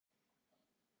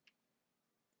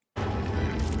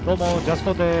どうもジャス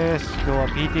トです。今日は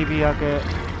PTB 明け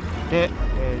で、デッ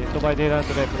ドバイデイライ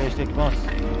トでプレイしていきます。今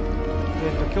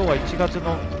日は1月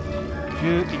の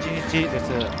11日です。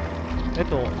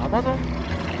Amazon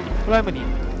プライムに、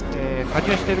加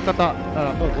入している方な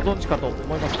らもうご存知かと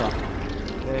思いますが、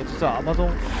実は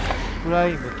Amazon プラ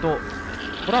イムと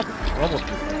コラボ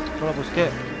して、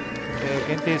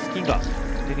限定スキンが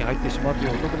手に入ってしまうとい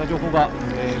うお得な情報が、ご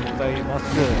ざいます。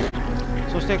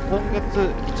そして今月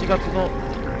1月の、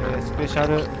スペシャ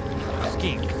ルス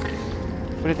キン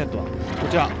プレゼントはこ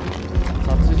ちら、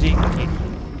殺人鬼フ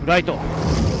ライト。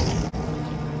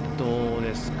どう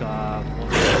ですか、こ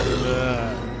の曲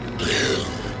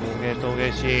トゲト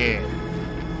ゲしい、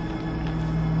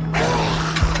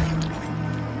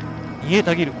煮え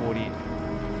たぎる氷、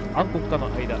暗黒化の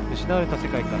間、失われた世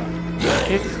界から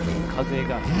季節風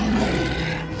が万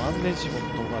年霜と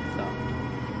尖った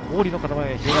氷の塊が広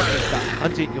がっていた。漢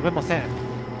字読めません。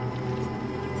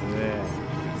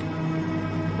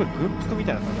これ軍服み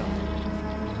たいな感じなの。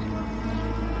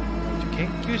研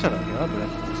究者だけな、ブラッ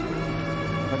クとして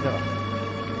感じだから。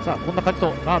さあ、こんな感じ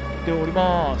となっており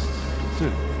ます。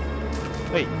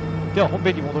はい、では本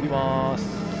編に戻ります。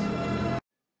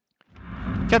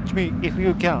Catch me if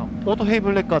you can オートヘイ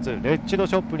ブンレッカーズレッチド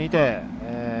ショップにて、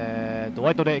ド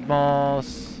ワイトでいきま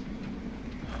す。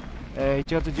1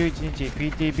月11日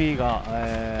PTB が、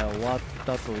終わっ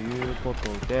たというこ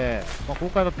とで、今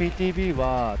回の PTB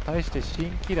は大して新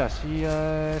キラ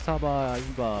CI サバイ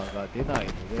バーが出ない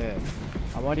ので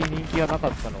あまり人気がなか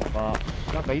ったのか、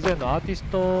なんか以前のアーティス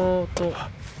トと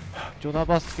ジョナ・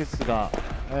バスケスが、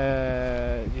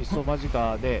実装間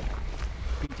近で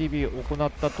PTB を行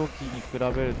った時に比べ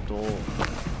るとな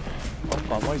ん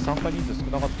かあまり参加人数少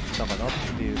なかったかなっ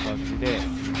ていう感じで、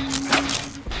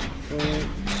な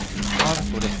ん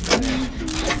とですね、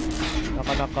な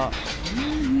かなか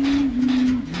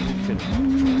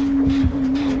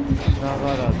な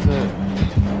がらず、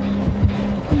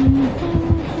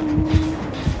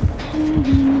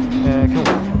今日は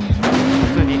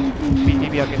普通に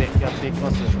PTB 明けでやっていきま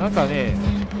す。なんかね、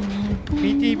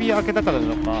PTB 明けだからな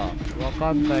のかわ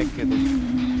かんないけど、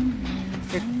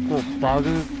結構バ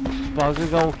グ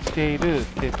が起きている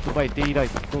デッドバイデイライ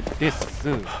トです。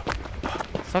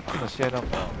さっきの試合なん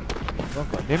か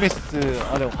ネメシス、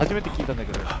あれを初めて聞いたんだ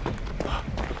けど、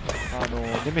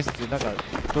ネメシスなんか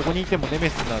どこにいてもネメ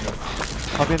シスの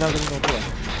壁殴りの音が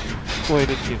聞こえ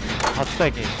るっていうのを初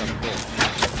体験したのと、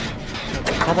なん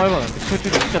かサバイバーなんて空中で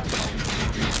見ちゃってた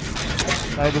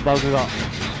な。だいぶバグが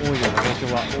多いような現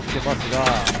象が起きてますが、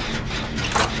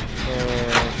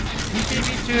PTB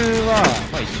中は、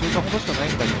1週間ほどしかな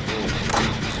いんだけど、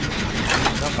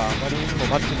なんかあまりにも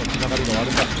マッチのつながりが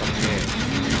悪かったので、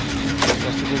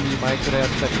久しぶりにマイクラやっ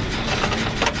たり、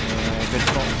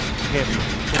別のゲーム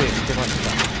プレイしてました。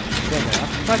でもやっ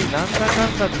ぱりなんだか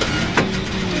んだ PTB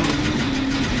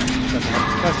が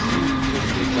懐かしいって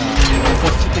いうか、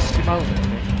落ちてしまうのよね。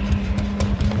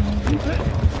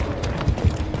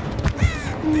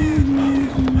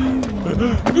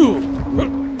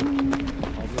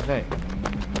危ない。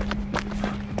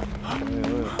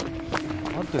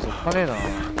なんてそっかねえな。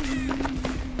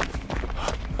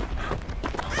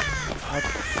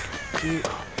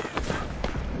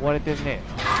追われてんね。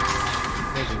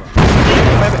ネジが。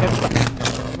やばい、やった。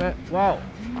ごめん、わお。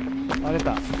割れ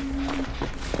た。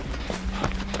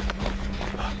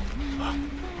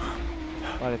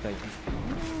割れた、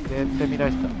絶対見ら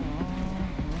れてた。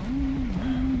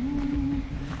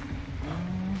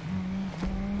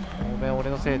ごめん、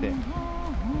俺のせいで。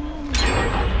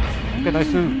OK、ナイ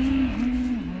ス。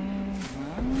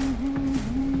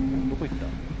どこ行った？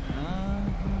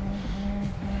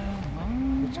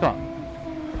か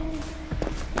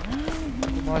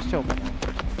回しちゃおうかな。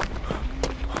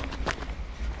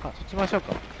あ、そっち回しちゃおう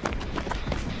か。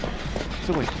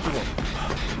すごい。俺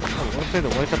のせいで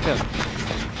終われちゃったやつ。回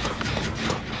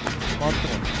って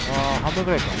も半分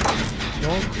ぐらいか。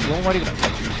4割ぐらい。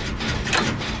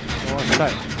回した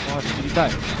い。回し切りたい。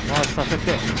回しさせ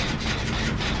て。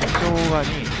生姜に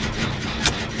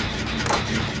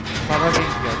サバゲンギアに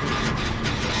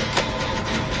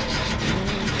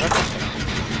やった。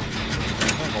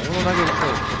投げると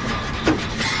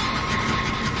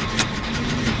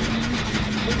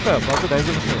今回はバグ大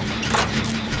丈夫そう。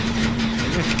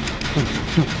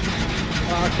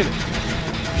あー、来てる。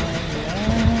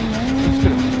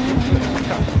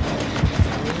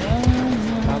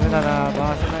ダメだな、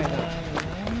回せないな。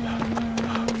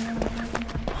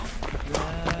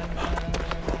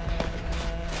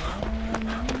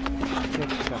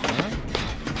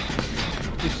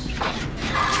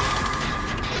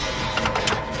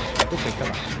どっか行った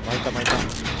か。巻いた。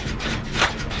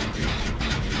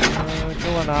今日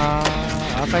はな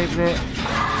アーカイブで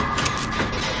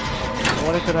追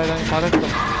われてる間にパレット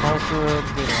倒すっ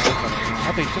ていうのがあるからね。あ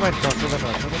と1枚の達成だか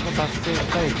らそれも達成し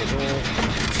たいけど、それ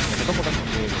もだって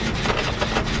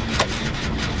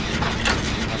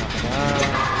なかなかな。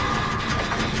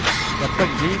やっぱり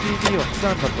DVD は普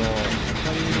段だとあん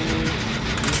まり人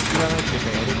気がないっていうか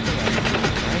やる人がないんですよ。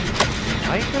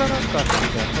マイクラなんかっていう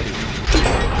とやっぱり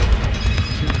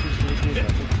集中するっていうか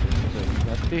ちょっと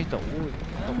やってる人は多い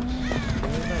かもしれな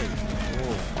いけど、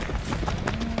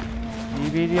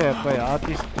 DVD はやっぱりアーテ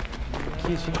ィスト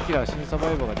新キラー、新サバ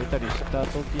イバーが出たりした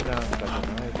時なんかじゃない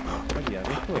とやっぱりやる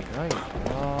人はいないのか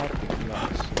なって気が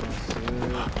します。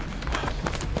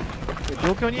で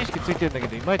状況認識ついてるんだけ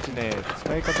どいまいちね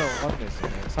使い方わかんないですよ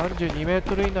ね。32メー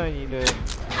トル以内にいる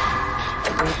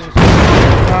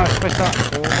あ、失敗した。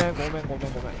ごめん。じゃ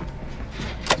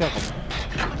あかも。ち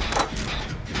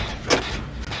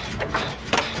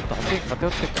ょっと発言偏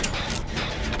ってるから。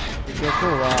今日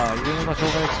はいろいろな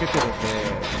障害つけてるんで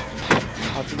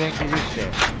発電機じって、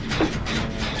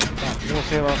構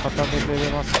成は固めてれ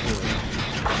ますけど、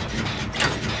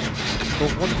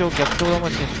根性逆走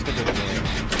魂につけてるんで、そ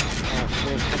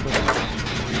ういうことで、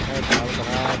早くなるかな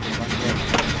ーっていう感じがあ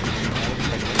るん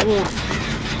だけど、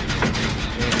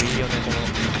いいよね、この、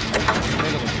メ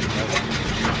ガの心配は。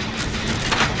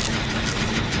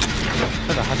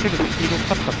ただ、走ると黄色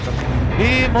カッカッカッ。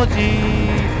マジー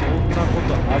そんなこ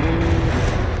とある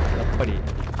やっぱり。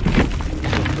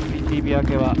PTB 明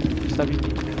けは下火に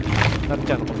なっ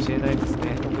ちゃうのかもしれないです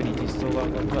ね。特に実装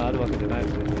があるわけじゃない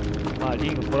ので、まあリ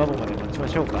ングコラボまで待ちま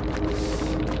しょうか。は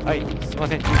い、すいま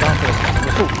せん、中間アントです。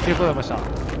ご視聴ありがとうございました。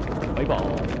バイバ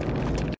ーイ。